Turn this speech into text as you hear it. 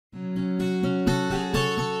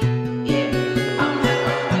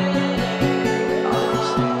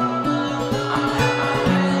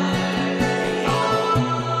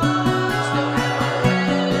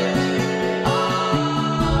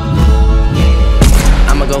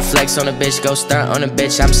go flex on a bitch, go stunt on a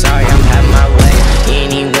bitch. I'm sorry, I'm having my way. You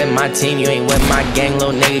ain't even with my team, you ain't with my gang,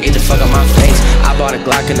 little nigga, get the fuck out my face. I bought a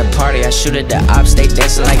Glock in the party, I shoot at the ops, they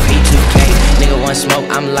dancing like B2K. Nigga want smoke,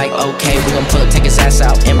 I'm like, okay, we gon' pull up, take his ass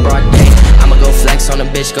out in broad day. I'ma go flex on a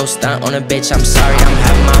bitch, go stunt on a bitch. I'm sorry, I'm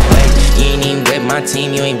having my way. You ain't even with my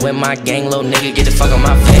team, you ain't with my gang, little nigga, get the fuck out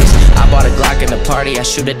my face. I bought a Glock in the party, I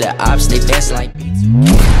shoot at the ops, they dancing like B2K.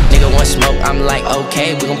 Nigga want smoke, I'm like,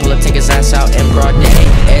 okay, we gon' pull up, take his ass out in broad day.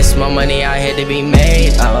 It's more money out here to be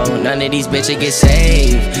made, oh, none of these bitches get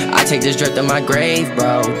saved. I take this drip to my grave,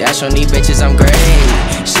 bro, dash on these bitches, I'm great.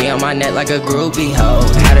 She on my neck like a groupie hoe,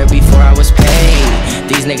 had her before I was paid.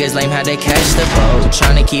 These niggas lame, had to catch the boat,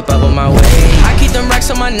 tryna keep up with my way. I keep them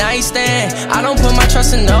racks on my nightstand, I don't put my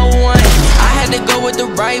trust in no one. I had to go with the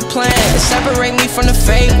right plan, separate me from the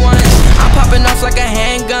fake ones. I'm popping off like a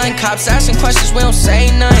handgun, cops asking questions, we don't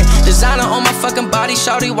say none. Designer on my fucking body,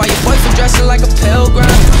 shawty, while your boyfriend dressing like a pilgrim.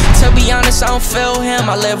 To be honest, I don't feel him,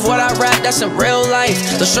 I live what I rap, that's in real life.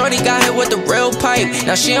 The shorty got hit with the real pipe,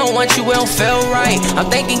 now she don't want you, it don't feel right.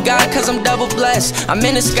 I'm thanking God cause I'm double blessed, I'm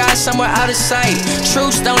in the sky somewhere out of sight.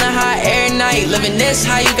 True stoner high every night, living this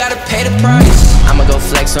high, you gotta pay the price. I'ma go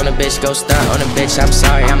flex on a bitch, go stunt on a bitch, I'm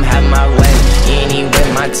sorry, I'm having my way. You ain't even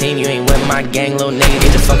with my team, you ain't with my gang, little nigga,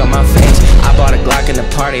 get the fuck out my face. I bought a Glock in the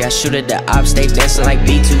party, I shoot at the ops, they dancing like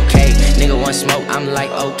B2K. Nigga want smoke, I'm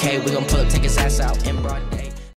like, okay, we gon' pull up, take his ass out in broad day.